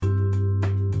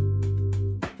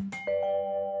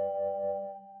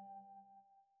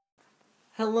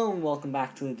Hello and welcome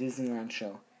back to the Disneyland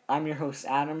Show. I'm your host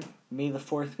Adam. May the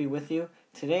 4th be with you.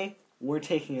 Today, we're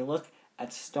taking a look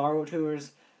at Star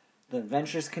Tours, The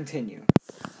Adventures Continue.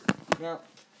 Now,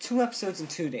 2 episodes in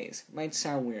 2 days. Might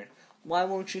sound weird. Why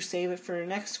won't you save it for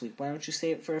next week? Why don't you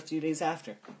save it for a few days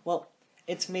after? Well,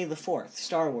 it's May the 4th,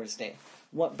 Star Wars Day.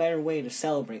 What better way to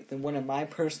celebrate than one of my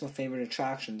personal favorite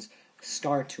attractions,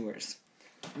 Star Tours.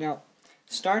 Now,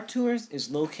 Star Tours is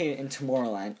located in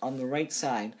Tomorrowland on the right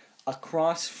side,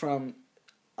 across from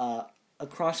Buzz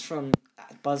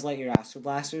Lightyear Astro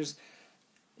Blasters,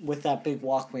 with that big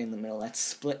walkway in the middle that's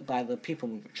split by the People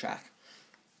Mover track.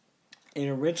 It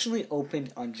originally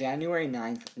opened on January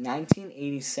 9th,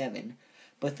 1987,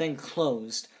 but then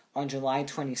closed on July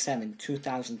 27,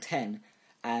 2010,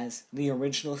 as the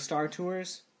original Star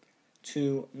Tours,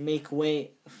 to make way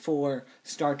for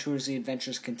Star Tours The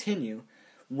Adventures Continue,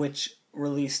 which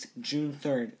released June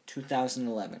 3rd,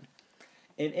 2011.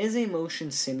 It is a motion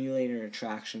simulator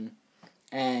attraction,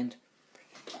 and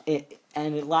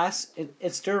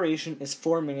its duration is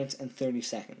 4 minutes and 30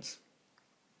 seconds.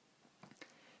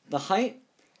 The height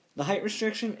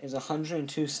restriction is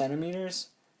 102 centimeters,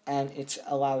 and it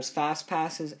allows Fast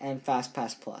Passes and Fast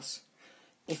Pass Plus.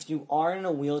 If you are in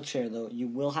a wheelchair, though, you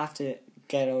will have to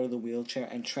get out of the wheelchair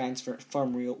and transfer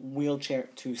from wheelchair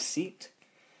to seat,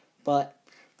 but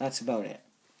that's about it.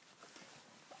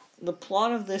 The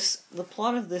plot of this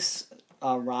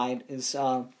ride is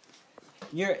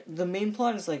the main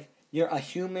plot is like you're a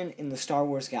human in the Star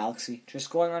Wars galaxy, just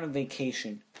going on a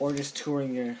vacation or just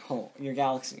touring your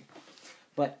galaxy,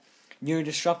 but you're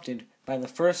disrupted by the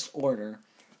First Order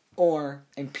or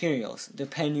Imperials,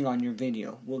 depending on your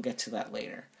video. We'll get to that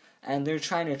later, and they're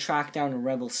trying to track down a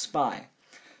rebel spy.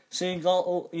 So you go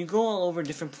all over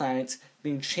different planets,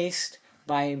 being chased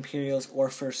by Imperials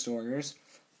or First Orders,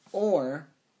 or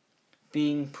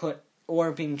being put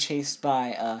into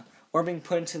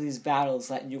these battles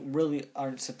that you really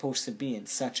aren't supposed to be in,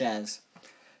 such as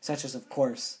of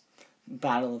course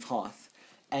Battle of Hoth.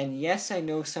 And yes, I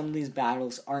know some of these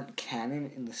battles aren't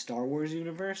canon in the Star Wars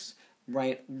universe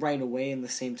right away in the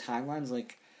same timelines.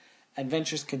 Like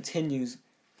Adventures Continues,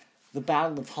 the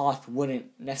Battle of Hoth wouldn't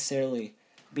necessarily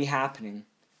be happening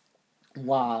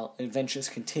while Adventures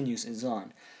Continues is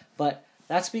on, but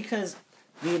that's because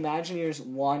the Imagineers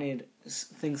wanted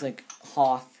things like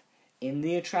Hoth in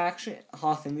the attraction,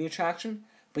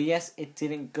 but yes, it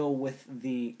didn't go with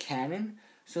the canon,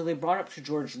 so they brought up to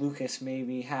George Lucas,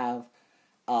 maybe have,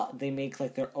 they make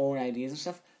like their own ideas and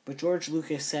stuff, but George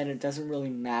Lucas said it doesn't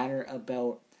really matter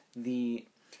about the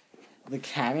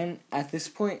canon at this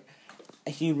point.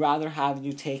 He'd rather have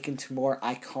you taken to more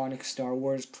iconic Star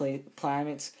Wars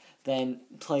planets than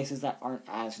places that aren't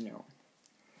as known.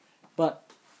 But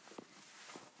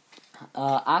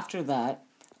after that,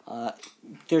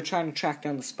 they're trying to track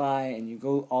down the spy, and you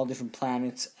go all different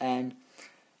planets, and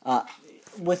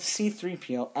with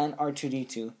C-3PO and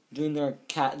R2-D2 doing their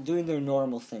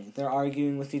normal thing. They're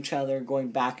arguing with each other, going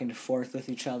back and forth with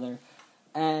each other,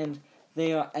 and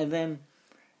then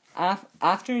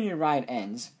after your ride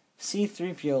ends,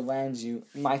 C-3PO lands you.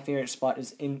 My favorite spot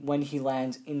is when he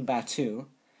lands in Batuu,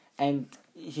 and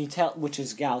which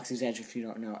is Galaxy's Edge if you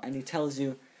don't know, and he tells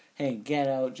you, hey, get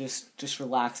out, just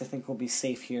relax, I think we'll be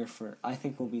safe here.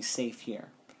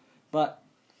 But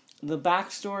the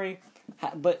backstory,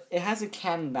 but it has a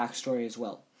canon backstory as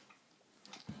well.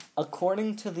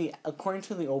 According to the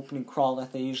opening crawl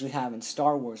that they usually have in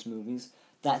Star Wars movies,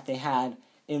 that they had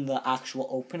in the actual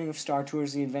opening of Star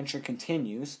Tours The Adventure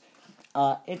Continues,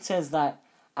 it says that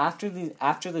after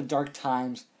the Dark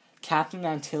Times, Captain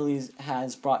Antilles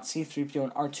has brought C-3PO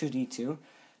and R2-D2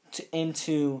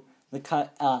 into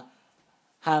the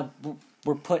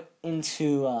were put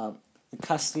into the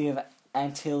custody of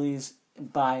Antilles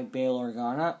by Bail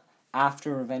Organa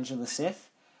after Revenge of the Sith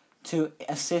to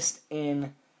assist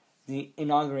in the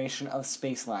inauguration of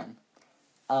Spaceland.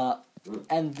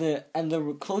 And the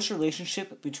close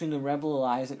relationship between the Rebel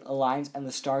Alliance and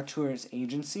the Star Tours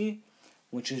Agency,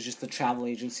 which is just the travel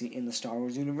agency in the Star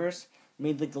Wars universe,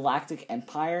 made the Galactic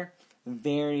Empire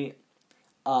very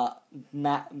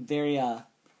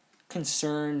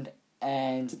concerned,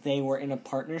 and they were in a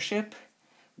partnership,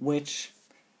 which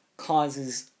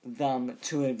causes them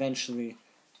to eventually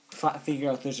figure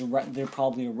out there's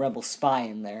probably a rebel spy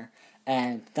in there,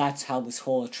 and that's how this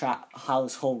whole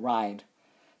ride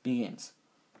begins.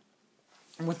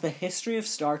 With the history of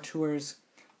Star Tours,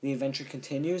 The Adventure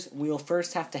Continues, we'll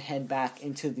first have to head back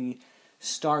into the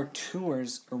Star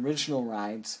Tours original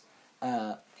rides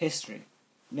history.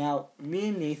 Now, me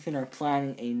and Nathan are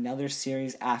planning another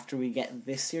series after we get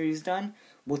this series done,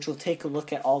 which will take a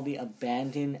look at all the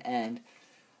abandoned and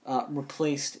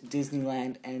replaced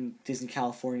Disneyland and Disney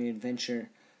California Adventure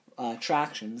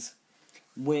attractions.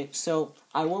 So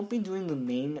I won't be doing the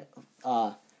main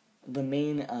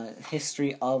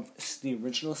history of the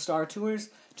original Star Tours,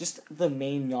 just the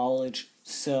main knowledge.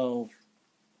 So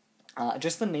I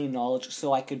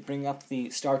could bring up the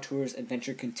Star Tours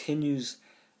Adventure Continues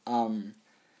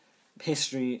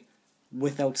history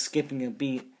without skipping a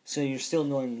beat, so you're still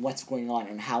knowing what's going on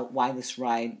and why this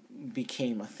ride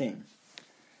became a thing.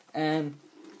 And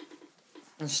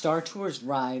the Star Tours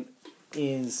ride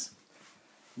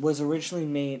was originally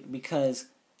made because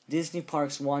Disney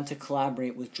Parks wanted to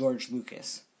collaborate with George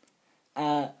Lucas.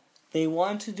 They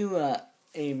wanted to do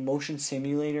a motion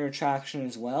simulator attraction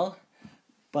as well,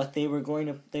 but they were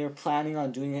planning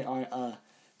on doing it on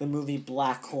the movie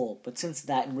Black Hole. But since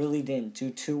that really didn't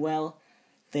do too well,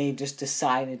 they just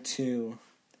decided to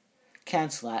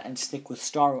cancel that and stick with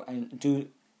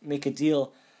make a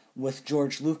deal with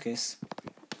George Lucas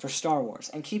for Star Wars.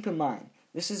 And keep in mind,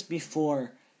 this is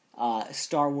before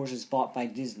Star Wars was bought by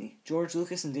Disney. George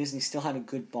Lucas and Disney still had a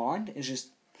good bond. It's just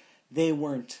they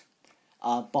weren't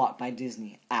bought by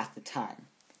Disney at the time.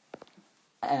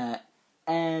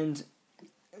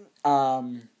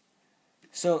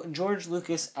 So George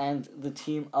Lucas and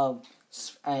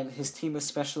his team of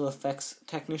special effects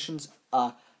technicians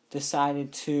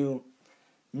decided to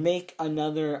make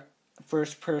another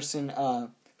first-person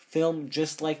film,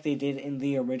 just like they did in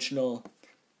the original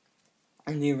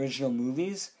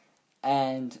movies,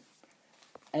 and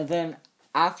then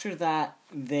after that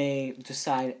they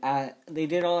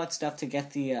did all that stuff to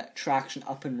get the attraction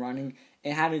up and running.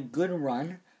 It had a good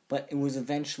run, but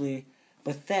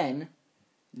then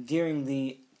during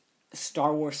the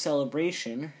Star Wars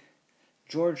celebration,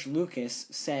 George Lucas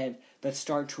said that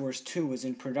Star Tours 2 was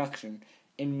in production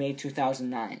in May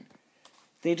 2009.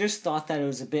 They just thought that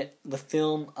the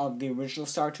film of the original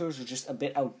Star Tours was just a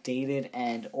bit outdated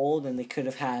and old, and they could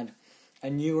have had a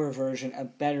newer version, a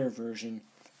better version,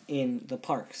 in the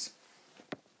parks.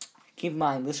 Keep in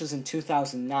mind, this was in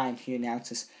 2009, he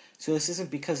announced this, so this isn't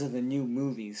because of the new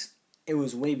movies. It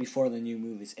was way before the new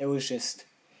movies. It was just,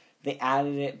 they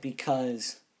added it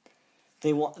because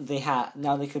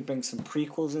now they could bring some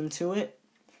prequels into it,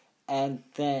 and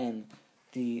then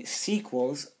the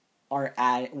sequels were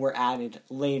added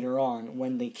later on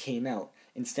when they came out.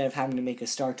 Instead of having to make a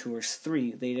Star Tours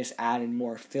 3, they just added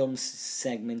more film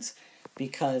segments,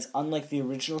 because unlike the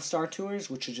original Star Tours,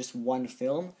 which is just one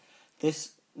film,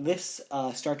 this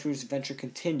Star Tours Adventure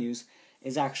Continues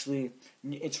is actually,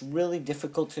 it's really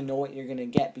difficult to know what you're going to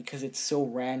get because it's so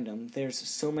random. There's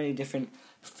so many different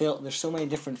film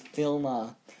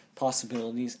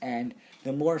possibilities, and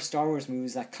the more Star Wars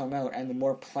movies that come out, and the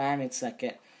more planets that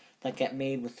get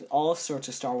made with all sorts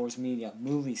of Star Wars media,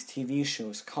 movies, TV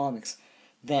shows, comics,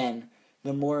 then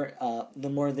the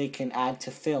more they can add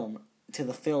to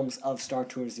the films of Star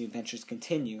Tours The Adventures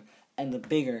Continue, and the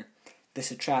bigger this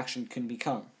attraction can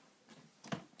become.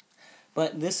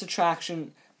 But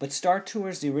Star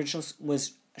Tours the original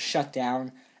was shut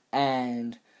down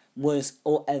and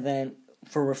then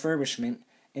for refurbishment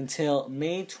until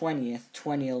May 20th,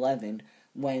 2011,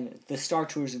 when the Star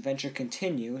Tours Adventure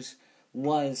Continues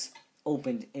was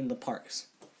opened in the parks.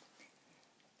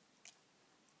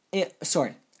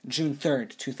 June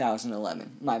 3rd,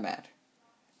 2011. My bad.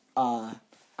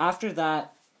 After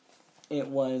that, it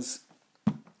was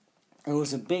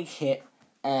a big hit,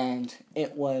 and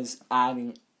it was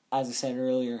adding, as I said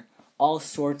earlier, all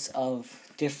sorts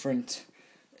of different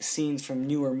scenes from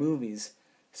newer movies,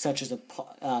 such as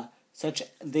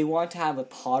they want to have a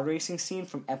pod racing scene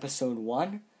from Episode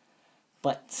 1,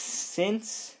 but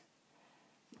since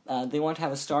they want to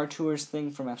have a Star Tours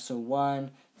thing from Episode 1,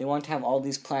 they want to have all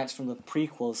these planets from the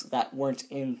prequels that weren't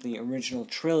in the original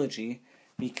trilogy,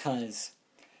 because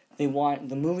the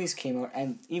movies came out,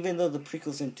 and even though the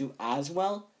prequels didn't do as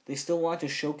well, they still want to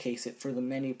showcase it for the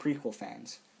many prequel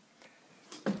fans.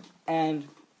 And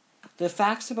the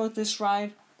facts about this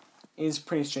ride is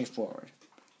pretty straightforward.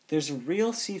 There's a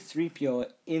real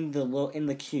C-3PO in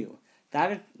the queue.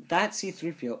 That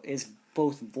C-3PO is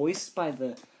both voiced by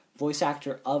the voice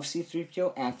actor of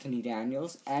C-3PO, Anthony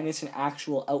Daniels, and it's an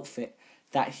actual outfit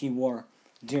that he wore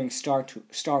during Star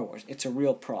Wars. It's a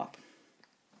real prop.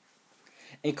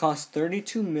 It cost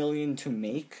 $32 million to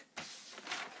make.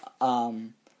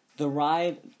 The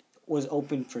ride was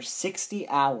open for 60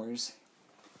 hours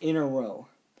in a row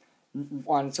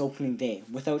on its opening day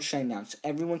without shutting down, so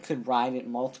everyone could ride it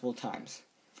multiple times.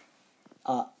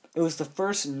 It was the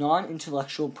first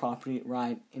non-intellectual property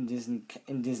ride in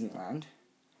Disneyland.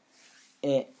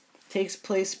 It takes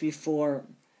place before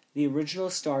the original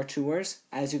Star Tours,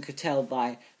 as you could tell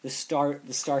by the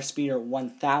Star Speeder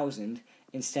 1000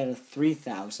 instead of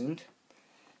 3000.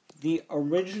 The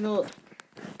original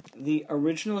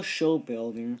show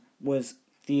building was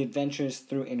the Adventures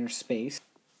Through Inner Space.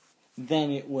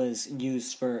 Then it was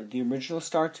used for the original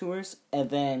Star Tours, and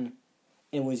then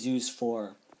it was used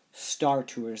for Star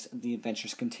Tours, The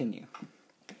Adventures Continue.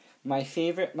 My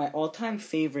all-time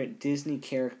favorite Disney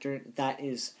character that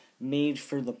is made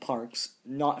for the parks,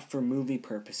 not for movie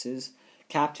purposes,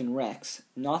 Captain Rex,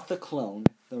 not the clone,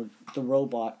 the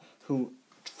robot who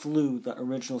flew the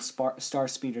original Star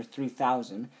Speeder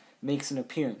 3000, makes an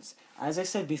appearance. As I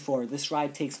said before, this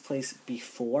ride takes place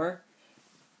before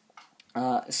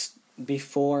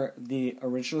the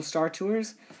original Star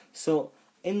Tours. So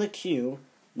in the queue,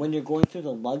 when you're going through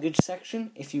the luggage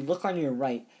section, if you look on your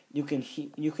right, you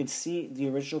can see the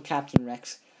original Captain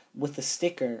Rex with a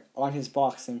sticker on his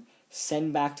box and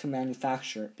send back to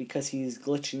manufacturer because he's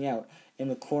glitching out in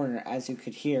the corner, as you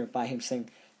could hear by him saying,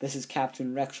 "This is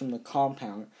Captain Rex from the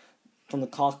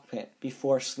cockpit,"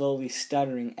 before slowly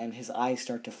stuttering and his eyes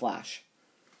start to flash.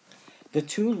 The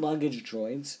two luggage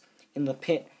droids in the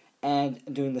pit and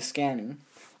doing the scanning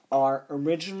are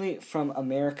originally from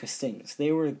America Sings. They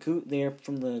are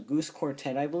from the Goose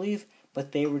Quartet, I believe,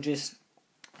 but they were just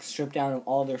stripped down of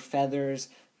all their feathers,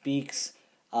 beaks,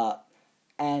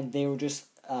 and they were just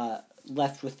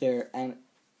left with their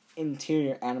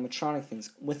interior animatronic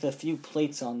things with a few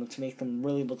plates on them to make them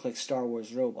really look like Star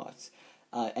Wars robots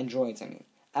and droids. I mean,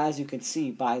 as you can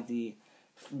see by the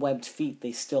webbed feet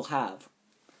they still have.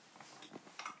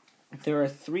 There are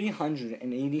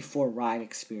 384 ride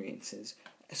experiences,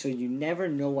 so you never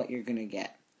know what you're going to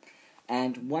get.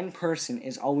 And one person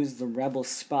is always the rebel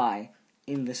spy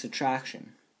in this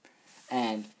attraction.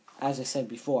 And, as I said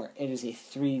before, it is a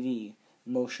 3D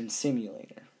motion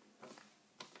simulator.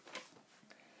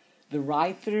 The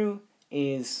ride-through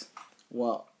is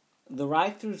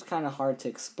kind of hard to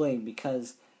explain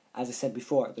because, as I said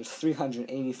before, there's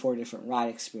 384 different ride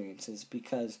experiences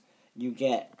because you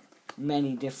get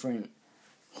many different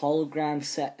hologram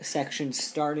sections,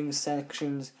 starting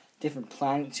sections, different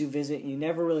planets you visit. You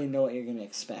never really know what you're going to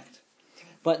expect.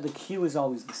 But the queue is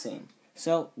always the same.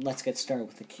 So, let's get started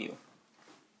with the queue.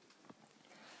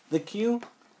 The queue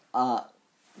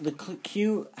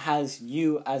has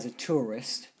you as a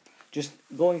tourist just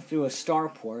going through a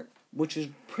starport, which is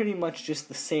pretty much just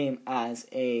the same as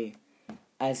a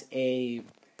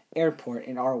airport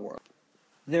in our world.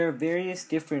 There are various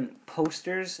different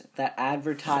posters that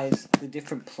advertise the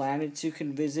different planets you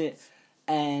can visit,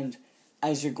 and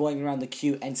as you're going around the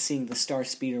queue and seeing the Star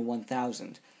Speeder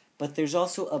 1000. But there's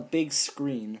also a big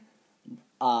screen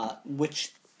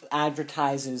which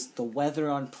advertises the weather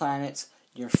on planets,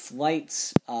 your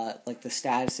flights, like the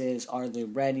status is, are they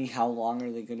ready, how long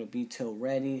are they going to be till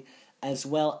ready, as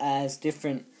well as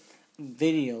different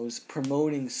videos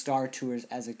promoting Star Tours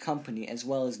as a company, as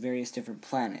well as various different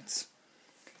planets.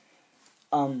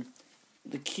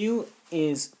 The queue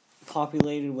is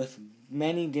populated with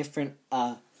many different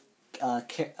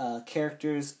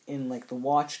characters in like the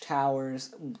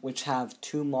watchtowers, which have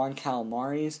 2 Mon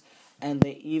Calamaris, and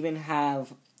they even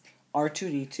have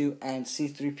R2-D2 and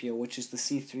C-3PO, which is the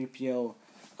C-3PO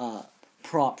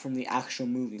prop from the actual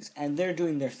movies, and they're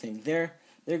doing their thing. They're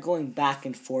going back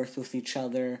and forth with each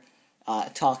other,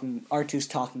 talking. R2's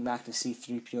talking back to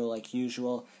C-3PO like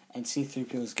usual, and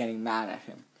C-3PO is getting mad at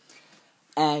him.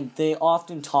 And they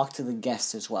often talk to the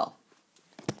guests as well.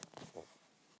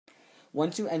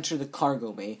 Once you enter the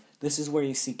cargo bay, this is where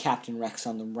you see Captain Rex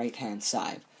on the right-hand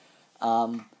side.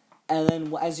 And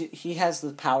then he has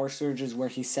the power surges where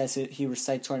he says it, he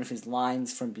recites one of his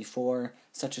lines from before,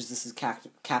 such as "This is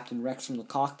Captain Rex from the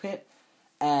cockpit,"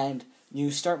 and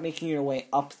you start making your way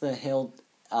up the hill,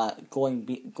 going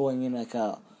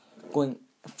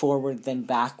forward then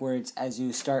backwards as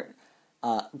you start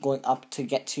going up to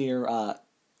get to your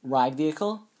ride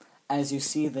vehicle. As you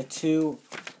see the two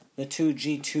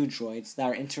G2 droids that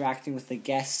are interacting with the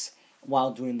guests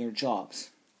while doing their jobs.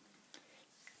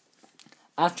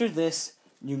 After this,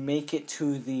 you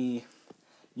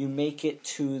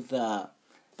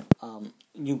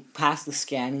pass the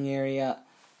scanning area,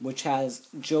 which has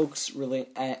jokes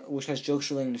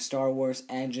relating to Star Wars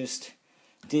and just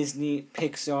Disney,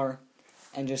 Pixar,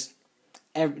 and just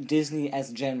Disney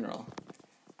as general.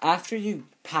 After you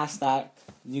pass that,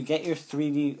 you get your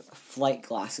 3D flight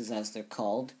glasses, as they're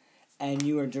called, and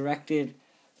you are directed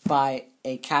by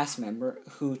a cast member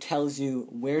who tells you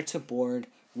where to board,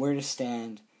 where to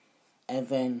stand, and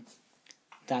then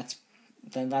that's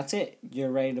it.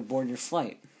 You're ready to board your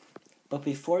flight. But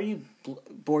before you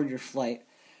board your flight,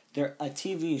 a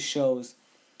TV shows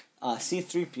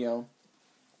C-3PO,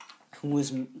 who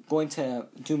was going to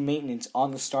do maintenance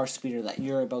on the Star Speeder that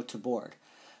you're about to board.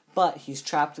 But he's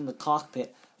trapped in the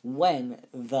cockpit when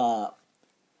the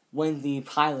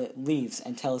pilot leaves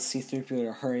and tells C-3PO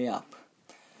to hurry up.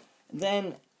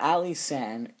 Then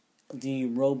Ali-san, the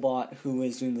robot who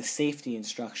is doing the safety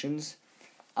instructions,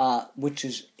 which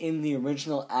is in the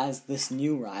original as this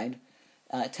new ride,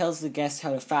 tells the guests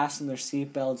how to fasten their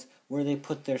seatbelts, where they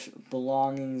put their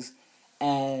belongings,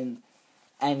 and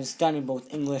it's done in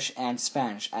both English and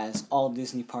Spanish, as all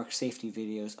Disney park safety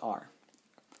videos are,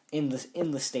 in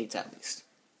the States at least.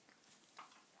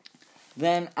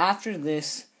 Then after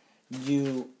this,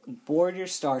 you board your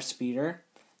Star Speeder,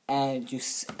 and you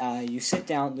sit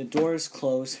down. The doors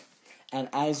close, and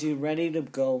as you're ready to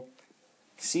go,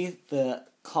 see the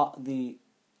cockpit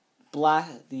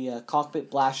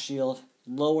blast shield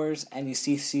lowers, and you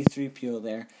see C-3PO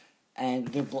there, and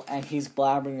he's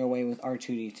blabbering away with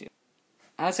R2-D2.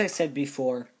 As I said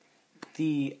before,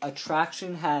 the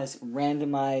attraction has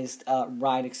randomized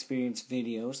ride experience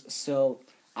videos, so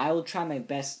I will try my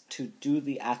best to do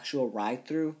the actual ride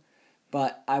through,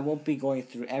 but I won't be going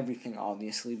through everything,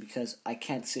 obviously, because I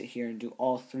can't sit here and do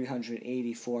all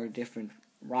 384 different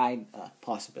ride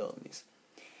possibilities.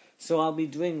 So I'll be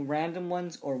doing random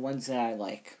ones or ones that I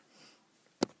like.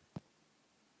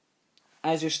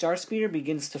 As your Star Speeder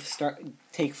begins to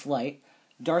take flight,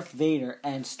 Darth Vader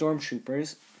and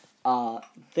stormtroopers,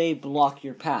 they block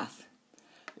your path.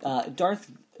 Darth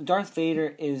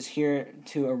Vader is here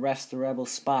to arrest the rebel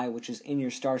spy, which is in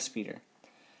your Star Speeder.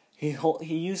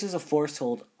 He uses a force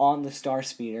hold on the Star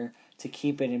Speeder to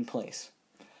keep it in place.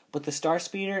 But the Star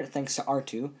Speeder, thanks to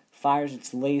R2, fires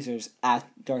its lasers at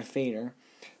Darth Vader,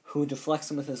 who deflects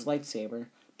them with his lightsaber,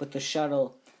 but the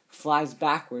shuttle flies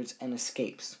backwards and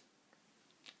escapes.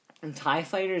 And TIE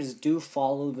fighters do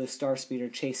follow the Star Speeder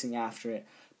chasing after it,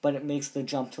 but it makes the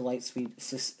jump to light speed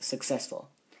successful.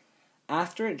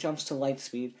 After it jumps to light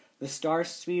speed, the Star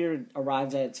Speeder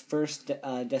arrives at its first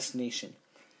destination.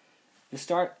 The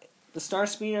Star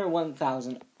Speeder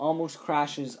 1000 almost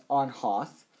crashes on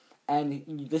Hoth, and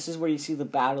this is where you see the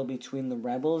battle between the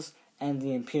Rebels and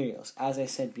the Imperials. As I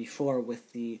said before,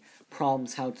 with the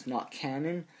problems how it's not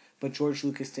canon, but George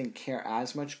Lucas didn't care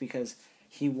as much because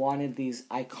he wanted these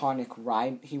iconic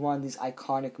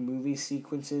movie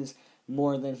sequences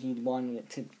more than he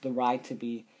wanted the ride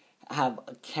to have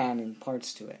canon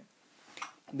parts to it.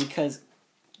 Because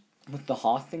with the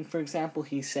Hoth thing, for example,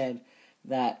 he said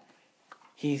that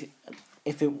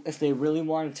if they really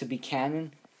wanted to be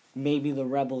canon, maybe the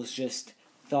Rebels just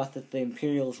thought that the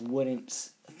Imperials wouldn't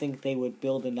think they would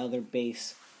build another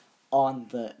base on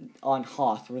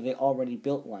Hoth where they already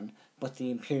built one, but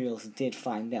the Imperials did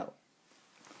find out.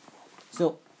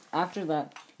 So after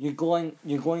that, you're going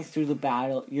through the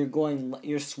battle.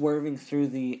 You're swerving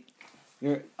through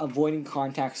you're avoiding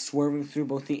contact, swerving through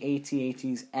both the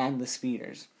AT-ATs and the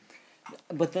speeders.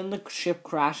 But then the ship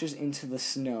crashes into the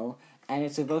snow, and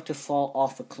it's about to fall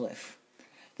off a cliff.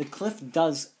 The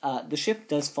ship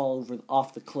does fall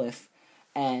off the cliff,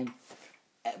 and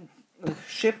the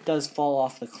ship does fall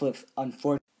off the cliff,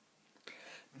 unfortunately.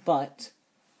 But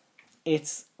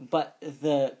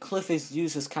the cliff is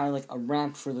used as kind of like a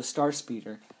ramp for the Star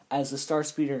Speeder, as the Star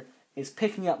Speeder is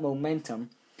picking up momentum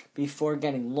before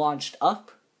getting launched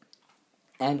up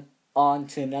and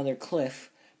onto another cliff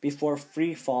before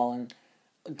free falling,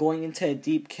 going into a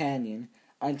deep canyon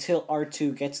until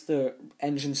R2 gets the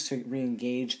engines to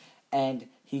re-engage and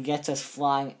he gets us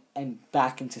flying and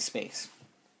back into space.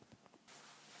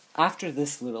 After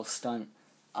this little stunt,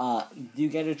 you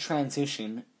get a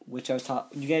transition, you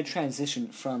get a transition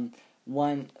from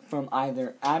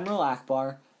either Admiral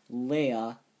Akbar,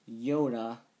 Leia,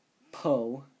 Yoda,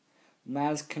 Poe,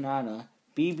 Maz Kanata,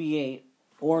 BB-8,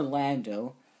 or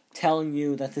Lando, telling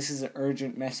you that this is an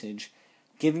urgent message,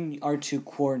 giving R2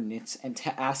 coordinates, and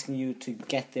asking you to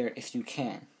get there if you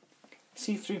can.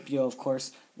 C-3PO, of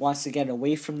course, wants to get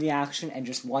away from the action and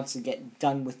just wants to get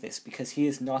done with this because he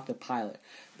is not the pilot.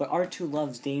 But R2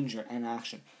 loves danger and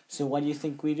action. So what do you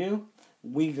think we do?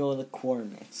 We go the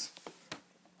coordinates.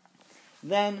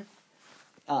 Then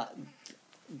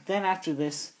after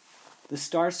this, the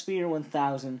Star Speeder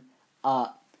 1000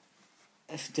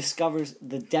 discovers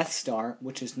the Death Star,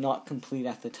 which is not complete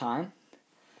at the time,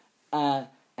 and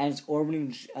it's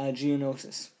orbiting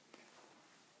Geonosis.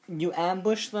 You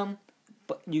ambush them,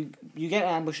 but you get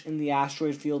ambushed in the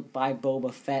asteroid field by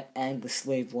Boba Fett and the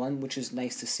Slave One, which is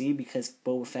nice to see because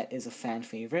Boba Fett is a fan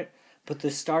favorite. But the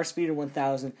Star Speeder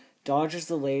 1000 dodges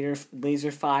the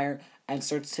laser fire and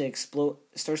starts to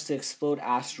explode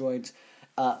asteroids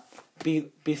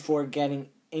before getting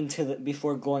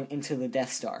before going into the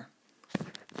Death Star.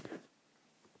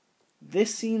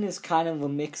 This scene is kind of a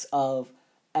mix of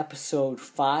Episode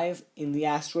 5 in the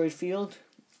asteroid field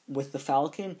with the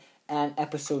Falcon and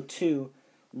Episode 2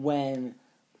 when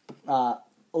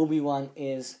Obi-Wan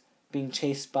is being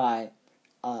chased by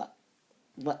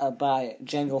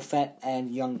Jango Fett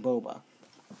and young Boba.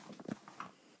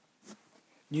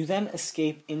 You then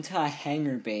escape into a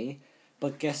hangar bay,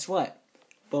 but guess what?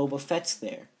 Boba Fett's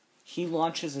there. He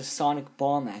launches a sonic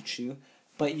bomb at you,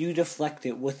 but you deflect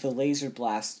it with the laser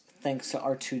blast thanks to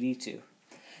R2-D2.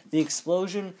 The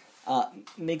explosion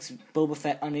makes Boba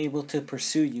Fett unable to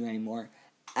pursue you anymore,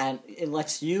 and it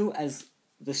lets you, as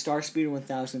the Starspeeder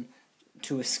 1000,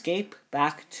 to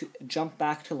jump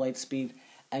back to lightspeed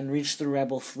and reach the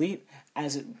Rebel fleet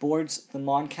as it boards the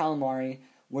Mon Calamari,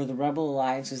 where the Rebel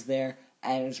Alliance is there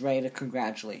and is ready to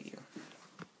congratulate you.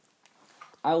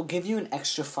 I will give you an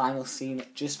extra final scene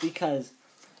just because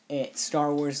it's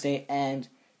Star Wars Day and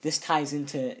this ties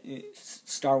into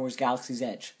Star Wars Galaxy's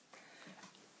Edge.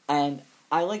 And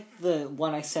I like the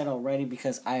one I said already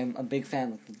because I'm a big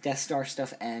fan of the Death Star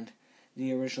stuff and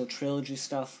the original trilogy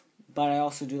stuff, but I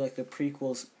also do like the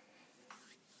prequels.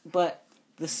 But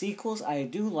the sequels I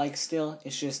do like still.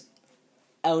 It's just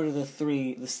out of the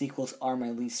three, the sequels are my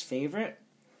least favorite.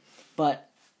 But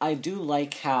I do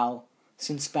like how,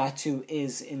 since Batuu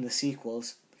is in the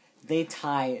sequels, they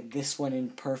tie this one in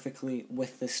perfectly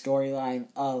with the storyline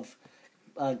of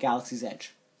Galaxy's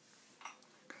Edge.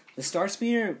 The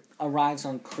Starspeeder arrives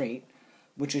on Crate,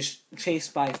 which is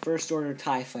chased by First Order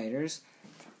TIE fighters,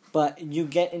 but you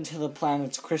get into the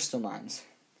planet's crystal mines.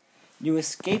 You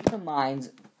escape the mines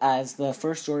as the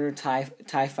First Order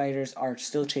TIE fighters are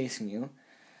still chasing you,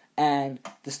 and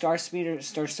the Starspeeder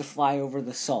starts to fly over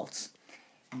the salts.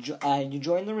 You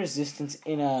join the Resistance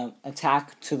in an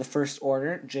attack to the First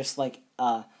Order, just like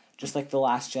the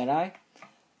Last Jedi.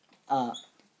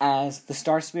 As the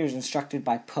Starspeeder is instructed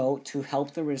by Poe to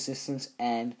help the Resistance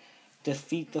and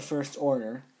defeat the First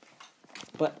Order,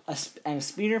 but a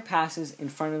speeder passes in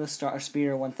front of the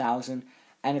Starspeeder 1000,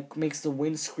 and it makes the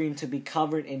windscreen to be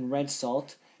covered in red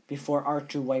salt before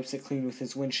R2 wipes it clean with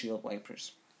his windshield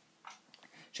wipers.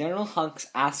 General Hux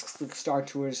asks the Star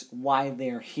Tours why they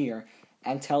are here,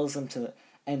 and tells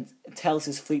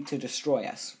his fleet to destroy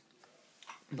us.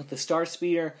 But the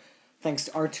Starspeeder, thanks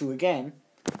to R2 again,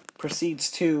 proceeds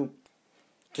to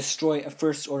destroy a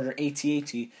First Order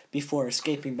AT-AT before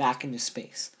escaping back into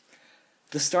space.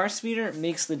 The Starspeeder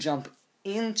makes the jump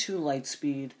into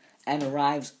lightspeed and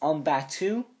arrives on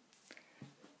Batuu,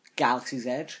 Galaxy's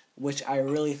Edge, which I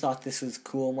really thought this was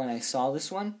cool when I saw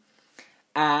this one,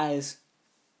 as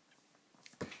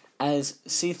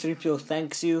C-3PO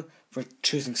thanks you for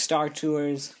choosing Star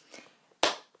Tours,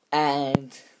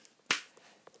 and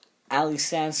Ali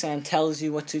Sansan tells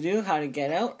you what to do, how to get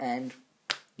out, and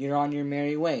you're on your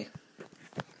merry way.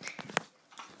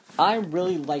 I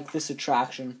really like this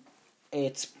attraction.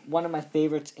 It's one of my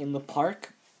favorites in the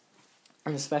park,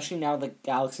 and especially now that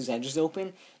Galaxy's Edge is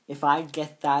open. If I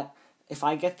get that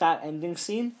ending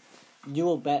scene, you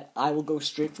will bet I will go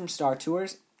straight from Star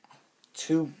Tours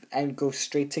and go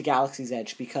straight to Galaxy's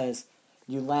Edge, because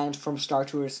you land from Star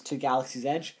Tours to Galaxy's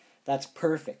Edge. That's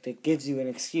perfect. It gives you an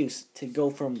excuse to go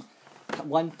from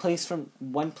one place in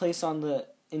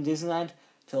Disneyland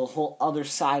to the whole other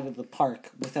side of the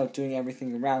park without doing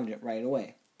everything around it right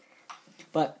away.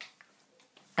 But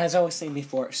as I was saying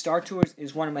before, Star Tours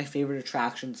is one of my favorite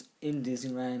attractions in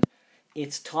Disneyland.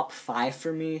 It's top 5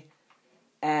 for me,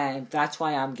 and that's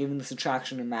why I'm giving this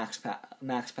attraction a max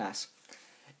pass.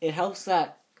 It helps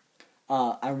that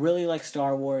I really like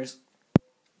Star Wars.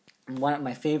 One of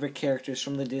my favorite characters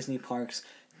from the Disney parks,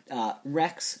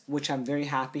 Rex, which I'm very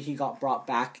happy he got brought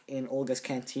back in Olga's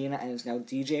Cantina and is now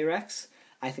DJ Rex.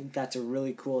 I think that's a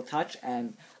really cool touch,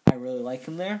 and I really like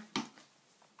him there.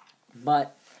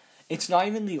 But it's not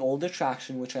even the old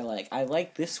attraction which I like. I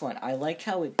like this one. I like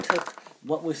how it took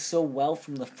what was so well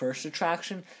from the first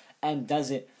attraction and does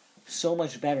it so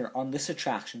much better on this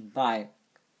attraction by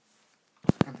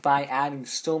adding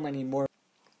so many more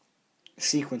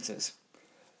sequences.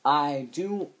 I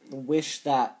do wish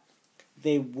that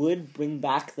they would bring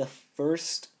back the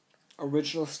first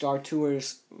original Star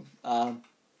Tours,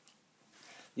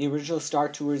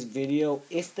 video.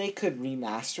 If they could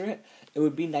remaster it, it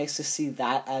would be nice to see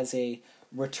that as a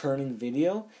returning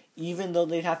video, even though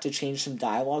they'd have to change some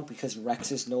dialogue because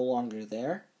Rex is no longer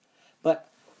there. But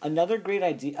another good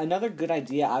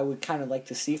idea I would kind of like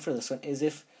to see for this one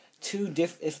is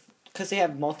because they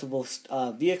have multiple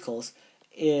vehicles,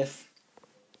 if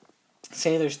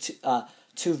say there's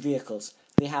two vehicles,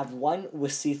 they have one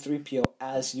with C-3PO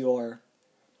as your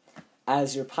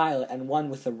as your pilot and one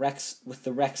with the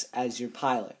Rex as your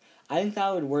pilot. I think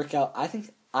that would work out.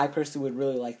 I personally would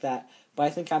really like that, but I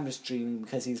think I'm just dreaming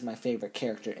because he's my favorite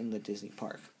character in the Disney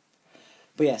park.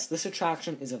 But yes, this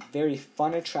attraction is a very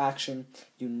fun attraction.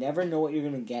 You never know what you're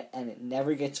going to get, and it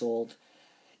never gets old.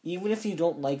 Even if you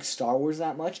don't like Star Wars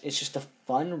that much, it's just a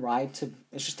fun ride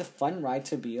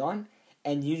to be on,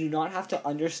 and you do not have to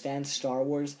understand Star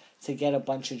Wars to get a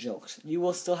bunch of jokes. You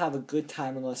will still have a good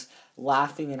time with us,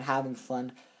 laughing and having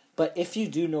fun. But if you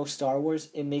do know Star Wars,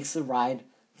 it makes the ride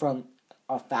from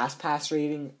a Fast Pass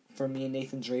rating for me and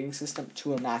Nathan's rating system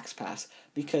to a Max Pass,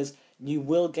 because you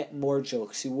will get more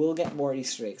jokes, you will get more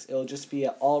Easter eggs. It'll just be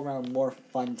an all-around more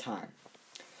fun time.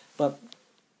 But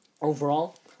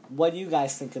overall, what do you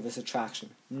guys think of this attraction?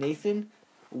 Nathan,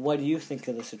 what do you think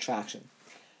of this attraction?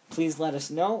 Please let us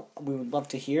know. We would love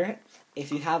to hear it.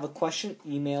 If you have a question,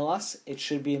 email us. It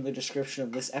should be in the description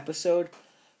of this episode.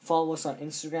 Follow us on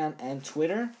Instagram and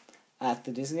Twitter at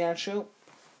the Disneyland Show,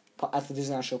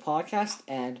 podcast.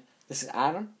 And this is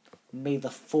Adam. May the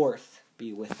 4th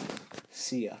be with you.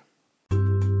 See ya.